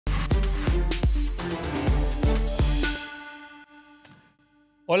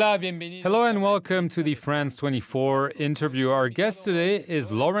Hello and welcome to the France 24 interview. Our guest today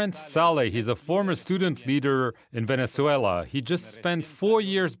is Lorent Saleh. He's a former student leader in Venezuela. He just spent 4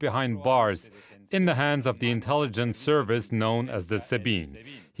 years behind bars in the hands of the intelligence service known as the SEBIN.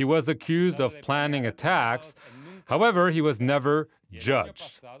 He was accused of planning attacks. However, he was never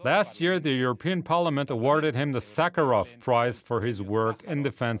judged. Last year, the European Parliament awarded him the Sakharov Prize for his work in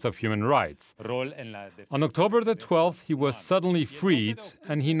defense of human rights. On October the 12th, he was suddenly freed,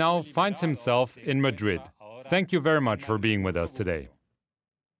 and he now finds himself in Madrid. Thank you very much for being with us today.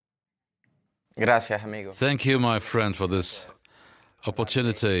 Thank you, my friend, for this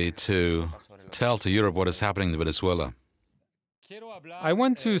opportunity to tell to Europe what is happening in Venezuela. I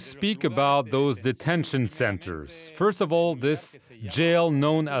want to speak about those detention centers. First of all, this jail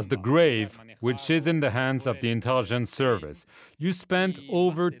known as the Grave, which is in the hands of the intelligence service. You spent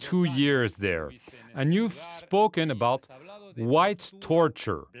over 2 years there, and you've spoken about white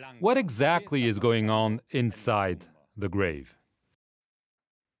torture. What exactly is going on inside the Grave?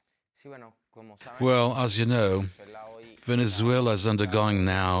 Well, as you know, Venezuela is undergoing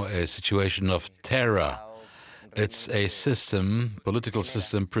now a situation of terror. It's a system, political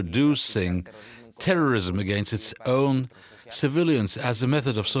system, producing terrorism against its own civilians as a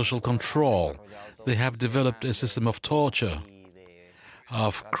method of social control. They have developed a system of torture,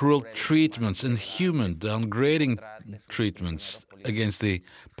 of cruel treatments, inhuman, downgrading treatments against the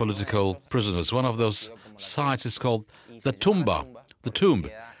political prisoners. One of those sites is called the Tumba, the tomb.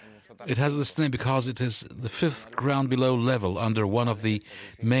 It has this name because it is the 5th ground below level under one of the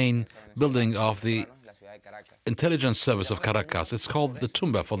main buildings of the intelligence service of Caracas. It's called the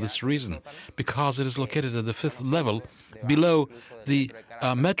Tumba for this reason, because it is located at the 5th level below the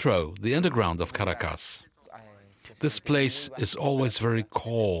metro, the underground of Caracas. This place is always very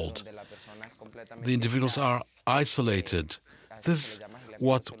cold. The individuals are isolated. This is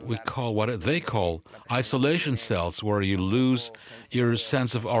what they call isolation cells, where you lose your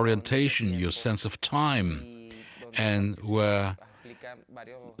sense of orientation, your sense of time, and where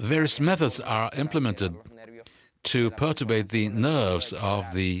various methods are implemented to perturbate the nerves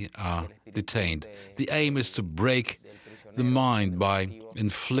of the detained. The aim is to break the mind by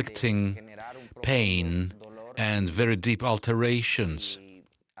inflicting pain and very deep alterations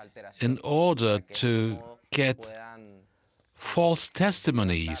in order to get false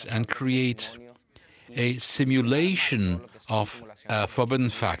testimonies and create a simulation of forbidden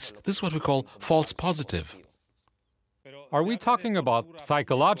facts. This is what we call false positive. Are we talking about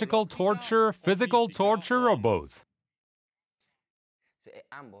psychological torture, physical torture, or both?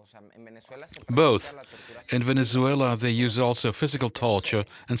 Both. In Venezuela, they use also physical torture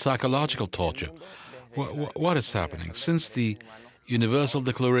and psychological torture. What is happening? Since the Universal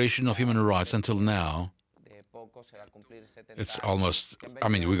Declaration of Human Rights until now, it's almost,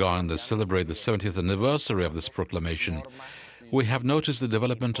 we're going to celebrate the 70th anniversary of this proclamation. We have noticed the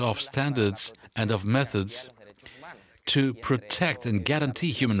development of standards and of methods to protect and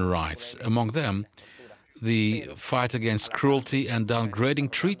guarantee human rights, among them the fight against cruelty and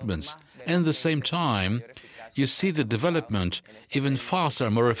downgrading treatments. And at the same time, you see the development even faster,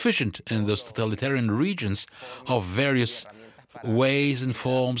 more efficient in those totalitarian regions of various ways and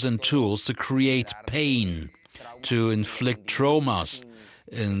forms and tools to create pain, to inflict traumas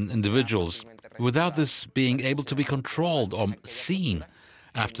in individuals, without this being able to be controlled or seen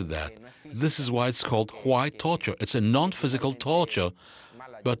after that. This is why it's called white torture. It's a non-physical torture,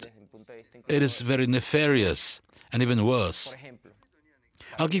 but it is very nefarious and even worse.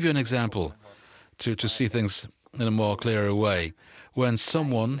 I'll give you an example to see things in a more clearer way. When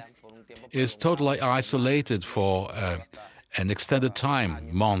someone is totally isolated for an extended time,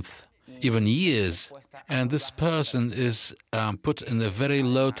 month, even years, and this person is put in a very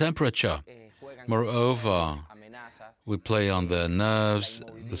low temperature. Moreover, we play on their nerves.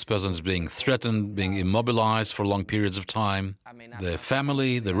 This person is being threatened, being immobilized for long periods of time. Their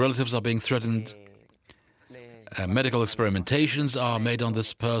family, their relatives are being threatened. Medical experimentations are made on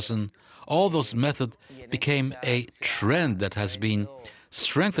this person. All those methods became a trend that has been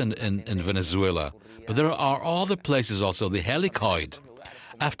strengthened in Venezuela. But there are other places also, the helicoid.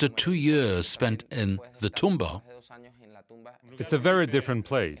 After 2 years spent in the Tumba, it's a very different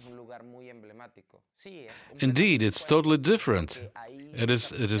place. Indeed, it's totally different. It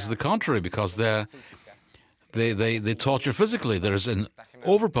is the contrary, because they torture physically. There is an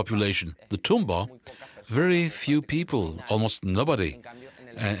overpopulation. The Tumba, very few people, almost nobody.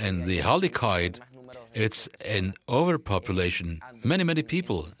 And the helicoid, it's an overpopulation. Many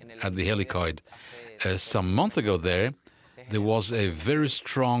people at the helicoid. Some month ago there was a very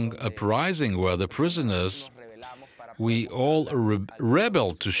strong uprising where the prisoners we all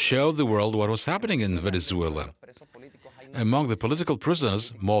rebelled to show the world what was happening in Venezuela. Among the political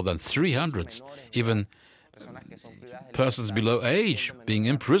prisoners, more than 300, even persons below age being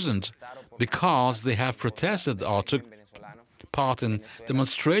imprisoned because they have protested or took part in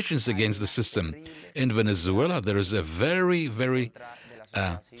demonstrations against the system. In Venezuela, there is a very, very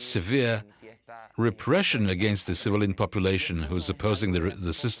severe repression against the civilian population who is opposing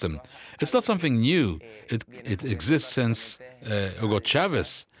the system. It's not something new. It exists since Hugo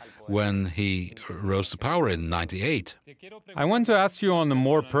Chavez, when he rose to power in '98. I want to ask you on a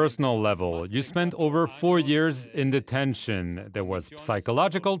more personal level. You spent over 4 years in detention. There was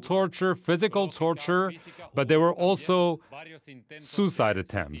psychological torture, physical torture, but there were also suicide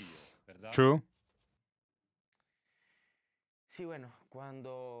attempts. True?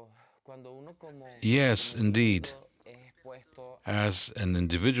 Yes, indeed. As an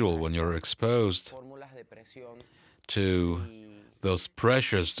individual, when you're exposed to those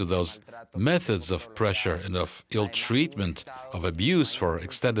pressures, to those methods of pressure and of ill treatment, of abuse for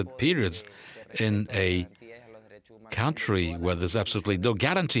extended periods in a country where there's absolutely no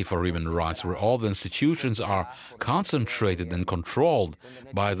guarantee for human rights, where all the institutions are concentrated and controlled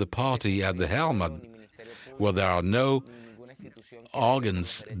by the party at the helm, where there are no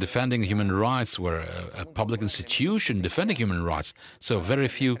organs defending human rights, where a public institution defending human rights, so very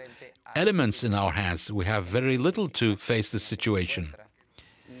few elements in our hands. We have very little to face the situation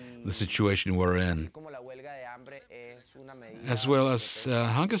we're in. As well as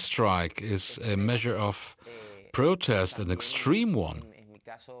hunger strike is a measure of protest, an extreme one.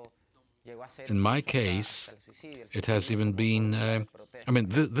 In my case, it has even been,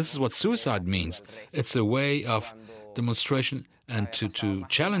 this is what suicide means. It's a way of demonstration and to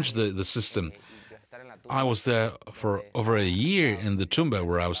challenge the system. I was there for over a year in the Tumba,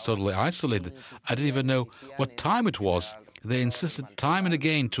 where I was totally isolated. I didn't even know what time it was. They insisted time and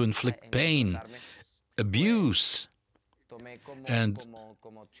again to inflict pain, abuse. And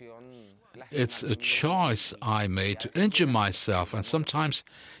it's a choice I made to injure myself. And sometimes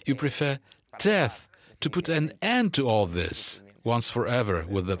you prefer death to put an end to all this once forever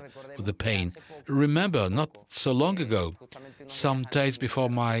with the pain. Remember, not so long ago, some days before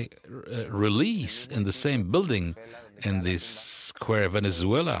my release, in the same building in the square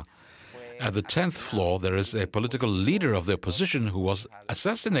Venezuela, at the 10th floor, there is a political leader of the opposition who was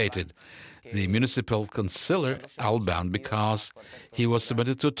assassinated, the municipal councillor, Alban, because he was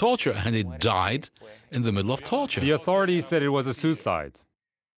submitted to torture, and he died in the middle of torture. The authorities said it was a suicide.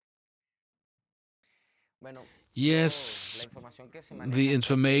 Yes, the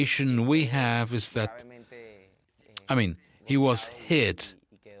information we have is that, he was hit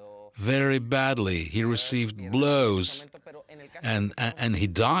very badly. He received blows, and he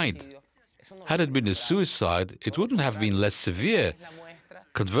died. Had it been a suicide, it wouldn't have been less severe.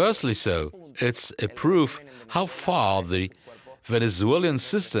 Conversely so, it's a proof how far the Venezuelan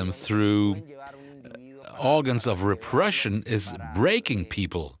system, through organs of repression, is breaking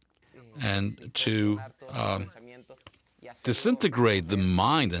people, and to disintegrate the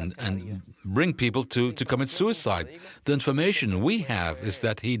mind and bring people to commit suicide. The information we have is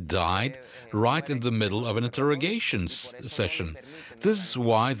that he died right in the middle of an interrogation session. This is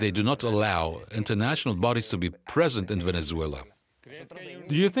why they do not allow international bodies to be present in Venezuela.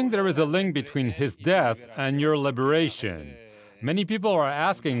 Do you think there is a link between his death and your liberation? Many people are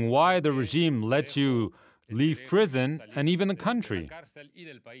asking why the regime let you leave prison and even the country.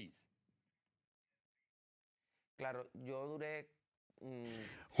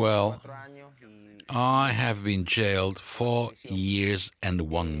 Well, I have been jailed 4 years and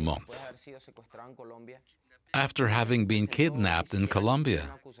 1 month. After having been kidnapped in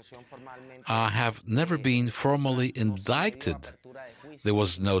Colombia, I have never been formally indicted. There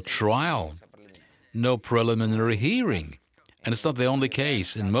was no trial, no preliminary hearing. And it's not the only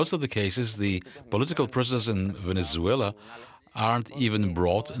case. In most of the cases, the political prisoners in Venezuela aren't even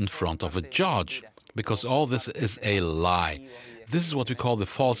brought in front of a judge, because all this is a lie. This is what we call the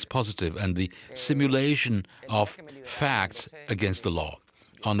false positive and the simulation of facts against the law.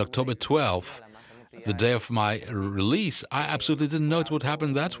 On October 12th, the day of my release, I absolutely didn't know it would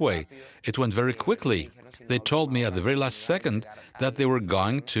happen that way. It went very quickly. They told me at the very last second that they were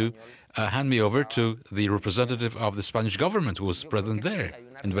going to hand me over to the representative of the Spanish government who was present there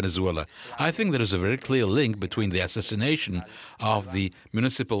in Venezuela. I think there is a very clear link between the assassination of the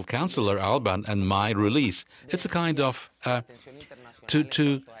municipal councillor Alban and my release. It's a kind of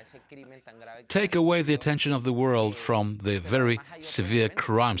to take away the attention of the world from the very severe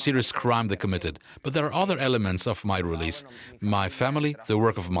crime, serious crime they committed. But there are other elements of my release. My family, the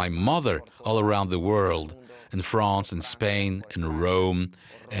work of my mother all around the world, in France, in Spain, in Rome,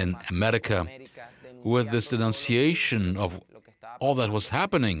 in America, with this denunciation of all that was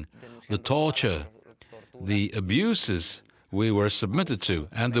happening, the torture, the abuses we were submitted to,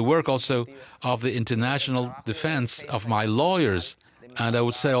 and the work also of the international defense of my lawyers, and I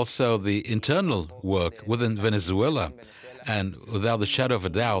would say also the internal work within Venezuela. And without the shadow of a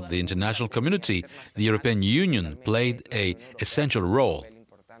doubt, the international community, the European Union, played an essential role.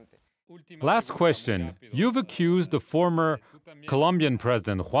 Last question. You've accused the former Colombian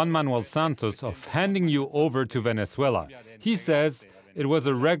President Juan Manuel Santos of handing you over to Venezuela. He says it was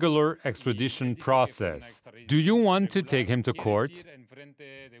a regular extradition process. Do you want to take him to court?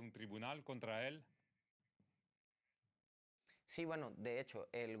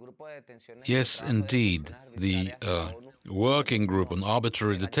 Yes, indeed. The working group on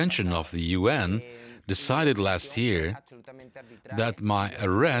arbitrary detention of the UN decided last year that my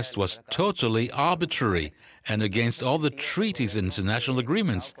arrest was totally arbitrary and against all the treaties and international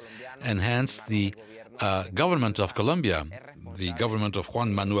agreements, and hence the government of Colombia, the government of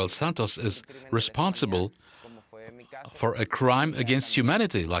Juan Manuel Santos, is responsible for a crime against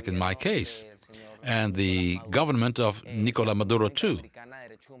humanity, like in my case, and the government of Nicolas Maduro too.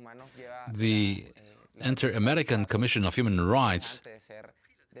 The Inter-American Commission of Human Rights,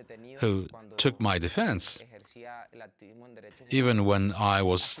 who took my defense, even when I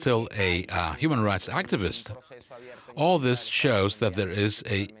was still a human rights activist. All this shows that there is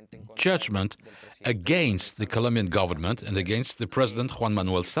a judgment against the Colombian government and against the President Juan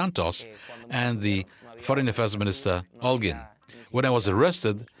Manuel Santos and the Foreign Affairs Minister Holguin. When I was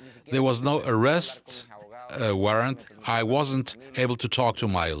arrested, there was no arrest warrant. I wasn't able to talk to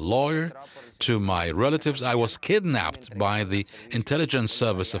my lawyer, to my relatives. I was kidnapped by the intelligence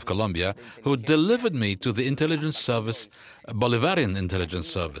service of Colombia, who delivered me to the intelligence service, Bolivarian intelligence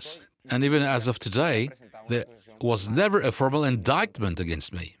service. And even as of today, there was never a formal indictment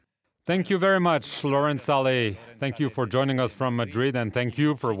against me. Thank you very much, Lorent Saleh. Thank you for joining us from Madrid, and thank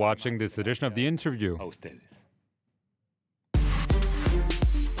you for watching this edition of The Interview.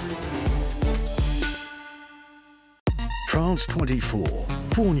 France 24,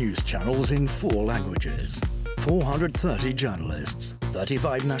 4 news channels in 4 languages, 430 journalists,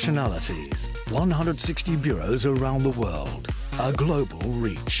 35 nationalities, 160 bureaus around the world, a global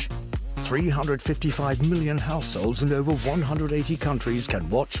reach. 355 million households in over 180 countries can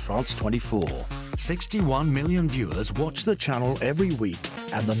watch France 24. 61 million viewers watch the channel every week,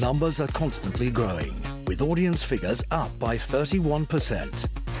 and the numbers are constantly growing, with audience figures up by 31%.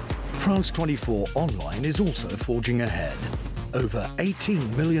 France 24 online is also forging ahead. Over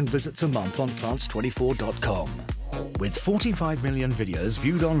 18 million visits a month on France24.com. With 45 million videos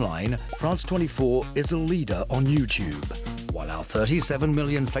viewed online, France 24 is a leader on YouTube, while our 37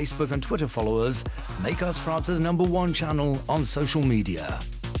 million Facebook and Twitter followers make us France's #1 channel on social media.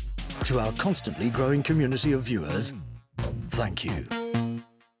 To our constantly growing community of viewers, thank you.